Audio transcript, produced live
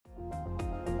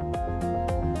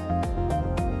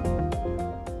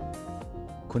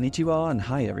Konnichiwa and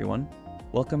hi everyone.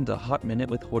 Welcome to Hot Minute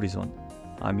with Horizon.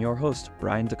 I'm your host,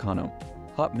 Brian Decano.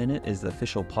 Hot Minute is the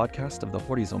official podcast of the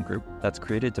Horizon Group that's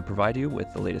created to provide you with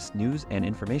the latest news and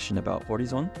information about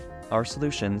Horizon, our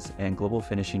solutions, and global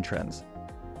finishing trends.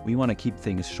 We want to keep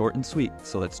things short and sweet,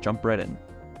 so let's jump right in.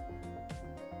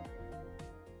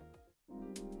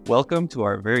 Welcome to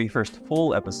our very first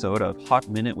full episode of Hot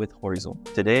Minute with Horizon.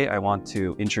 Today, I want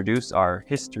to introduce our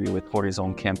History with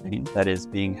Horizon campaign that is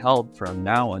being held from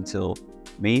now until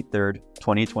May 3rd,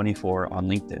 2024 on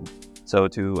LinkedIn. So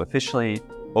to officially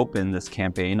open this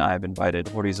campaign, I have invited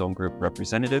Horizon Group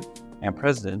representative and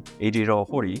president Eijiro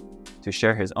Hori to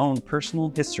share his own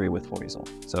personal history with Horizon.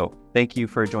 So thank you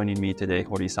for joining me today,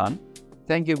 Hori-san.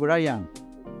 Thank you, Brian.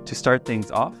 To start things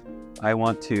off, I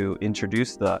want to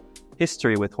introduce the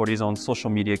History with Horizon social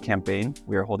media campaign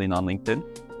we are holding on LinkedIn.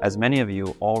 As many of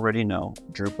you already know,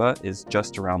 Drupa is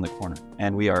just around the corner,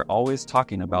 and we are always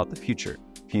talking about the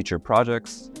future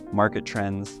projects, market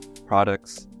trends,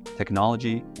 products,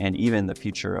 technology, and even the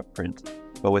future of print.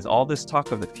 But with all this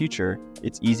talk of the future,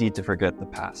 it's easy to forget the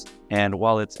past. And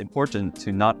while it's important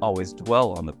to not always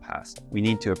dwell on the past, we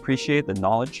need to appreciate the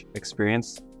knowledge,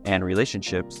 experience, and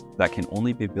relationships that can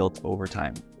only be built over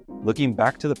time. Looking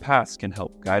back to the past can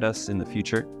help guide us in the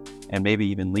future and maybe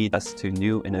even lead us to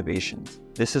new innovations.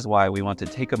 This is why we want to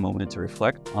take a moment to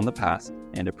reflect on the past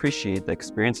and appreciate the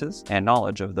experiences and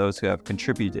knowledge of those who have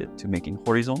contributed to making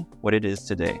Horizon what it is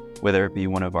today, whether it be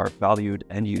one of our valued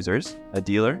end users, a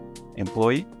dealer,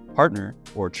 employee, partner,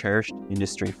 or cherished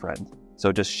industry friend.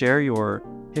 So just share your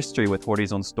history with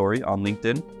Horizon story on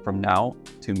LinkedIn from now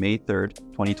to May 3rd,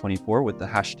 2024 with the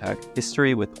hashtag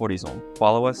History with Horizon.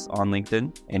 Follow us on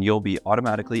LinkedIn and you'll be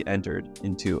automatically entered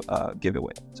into a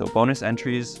giveaway. So bonus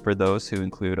entries for those who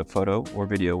include a photo or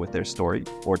video with their story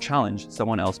or challenge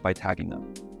someone else by tagging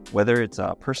them. Whether it's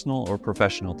a personal or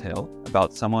professional tale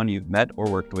about someone you've met or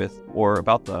worked with, or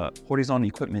about the Horizon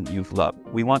equipment you've loved,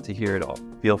 we want to hear it all.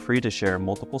 Feel free to share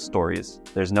multiple stories.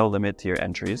 There's no limit to your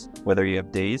entries. Whether you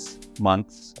have days,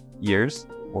 months, years,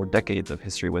 or decades of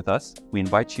history with us, we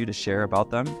invite you to share about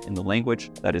them in the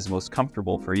language that is most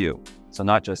comfortable for you, so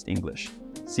not just English.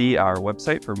 See our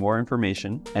website for more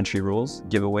information, entry rules,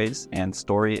 giveaways, and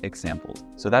story examples.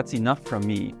 So that's enough from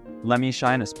me. Let me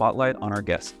shine a spotlight on our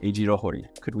guest, Eijiro Hori.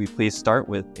 Could we please start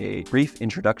with a brief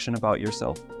introduction about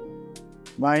yourself?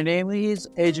 My name is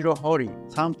Eijiro Hori.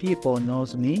 Some people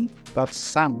knows me, but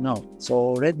some not.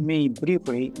 So let me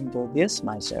briefly introduce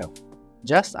myself.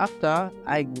 Just after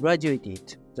I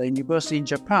graduated the university in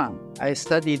Japan, I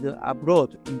studied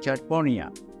abroad in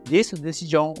California. This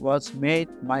decision was made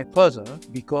by my father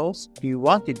because he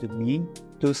wanted me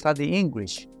to study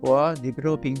English for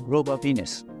developing global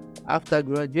business. After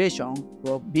graduation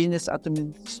from business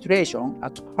administration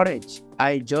at college,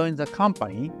 I joined the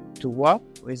company to work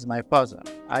with my father.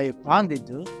 I founded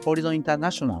Horizon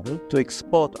International to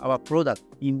export our product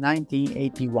in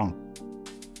 1981.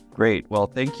 Great. Well,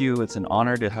 thank you. It's an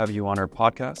honor to have you on our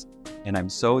podcast, and I'm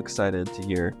so excited to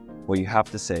hear what you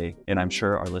have to say, and I'm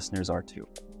sure our listeners are too.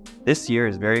 This year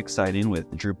is very exciting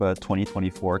with Drupa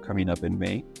 2024 coming up in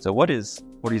May. So what is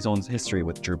Horizon's history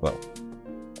with Drupa?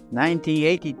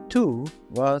 1982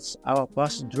 was our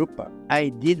first Drupa. I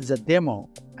did the demo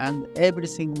and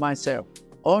everything myself.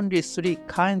 Only 3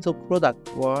 kinds of products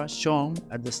were shown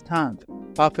at the stand.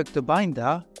 Perfect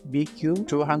binder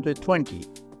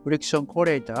BQ220, friction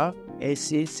correlator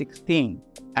AC16,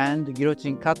 and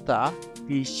guillotine cutter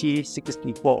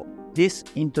PC64. This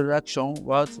introduction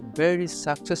was very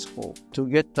successful to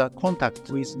get contact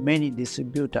with many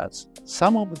distributors.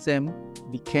 Some of them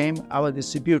became our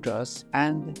distributors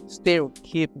and still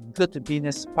keep good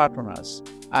business partners.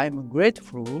 I'm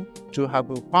grateful to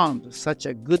have found such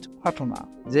a good partner.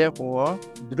 Therefore,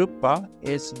 Drupa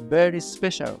is very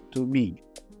special to me.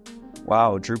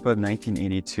 Wow, Drupa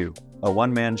 1982. A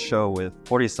one-man show with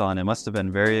Hori-san. It must have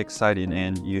been very exciting,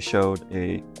 and you showed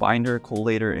a binder,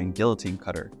 collator, and guillotine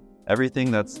cutter.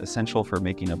 Everything that's essential for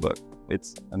making a book.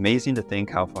 It's amazing to think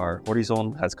how far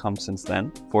Horizon has come since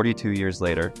then, 42 years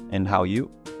later, and how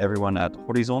you, everyone at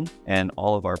Horizon, and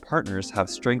all of our partners have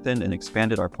strengthened and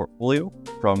expanded our portfolio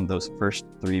from those first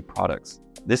 3 products.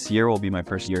 This year will be my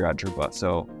first year at Drupa,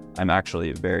 so I'm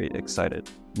actually very excited.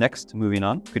 Next, moving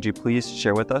on, could you please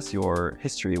share with us your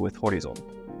history with Horizon?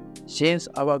 Since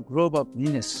our global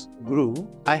business grew,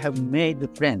 I have made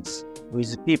friends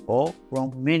with people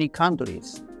from many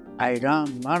countries. I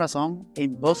ran marathon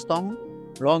in Boston,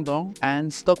 London,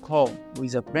 and Stockholm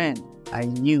with a friend I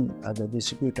knew as a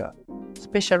distributor.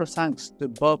 Special thanks to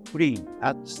Bob Green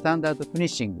at Standard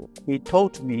Finishing. He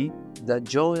taught me the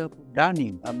joy of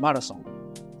running a marathon.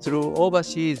 Through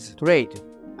overseas trade,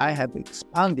 I have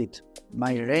expanded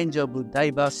my range of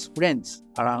diverse friends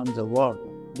around the world.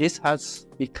 This has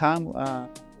become a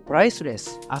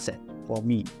priceless asset for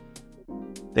me.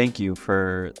 Thank you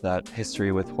for that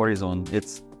history with Horizon.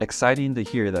 It's exciting to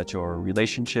hear that your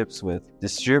relationships with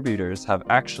distributors have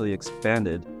actually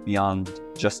expanded beyond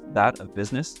just that of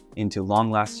business into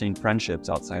long-lasting friendships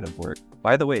outside of work.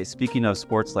 By the way, speaking of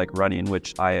sports like running,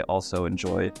 which I also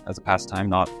enjoy as a pastime,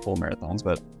 not full marathons,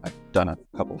 but I've done a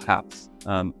couple halves.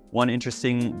 One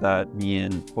interesting that me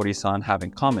and Hori-san have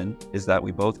in common is that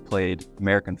we both played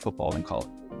American football in college.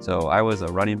 So I was a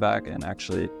running back, and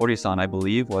actually Hori-san, I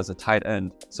believe, was a tight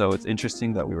end. So it's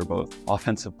interesting that we were both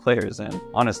offensive players. And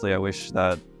honestly, I wish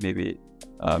that maybe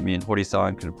me and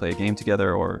Hori-san could play a game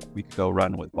together, or we could go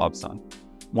run with Bob-san.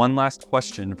 One last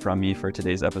question from me for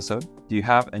today's episode. Do you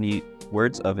have any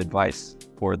words of advice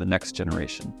for the next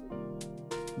generation?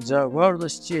 The world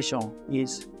situation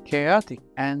is chaotic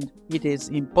and it is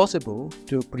impossible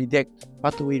to predict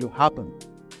what will happen.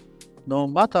 No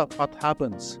matter what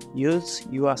happens, use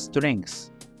your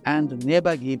strengths and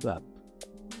never give up.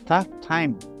 Tough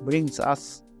time brings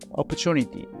us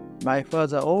opportunity. My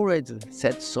father always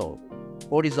said so.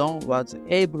 Horizon was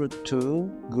able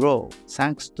to grow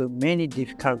thanks to many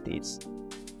difficulties.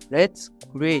 Let's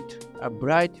create a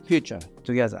bright future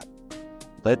together.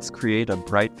 Let's create a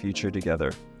bright future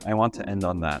together. I want to end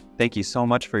on that. Thank you so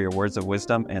much for your words of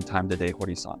wisdom and time today,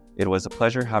 Hori-san. It was a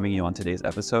pleasure having you on today's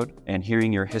episode and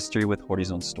hearing your history with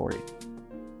Horizon's story.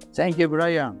 Thank you,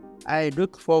 Brian. I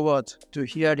look forward to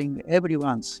hearing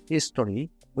everyone's history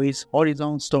with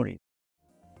Horizon story.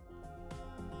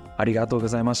 ありがとうご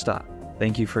ざいました。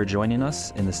Thank you for joining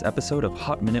us in this episode of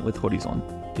Hot Minute with Horizon.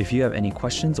 If you have any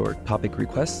questions or topic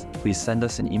requests, please send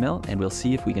us an email and we'll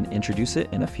see if we can introduce it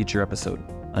in a future episode.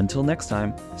 Until next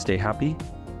time, stay happy,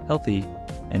 healthy,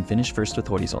 and finish first with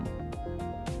Horizon.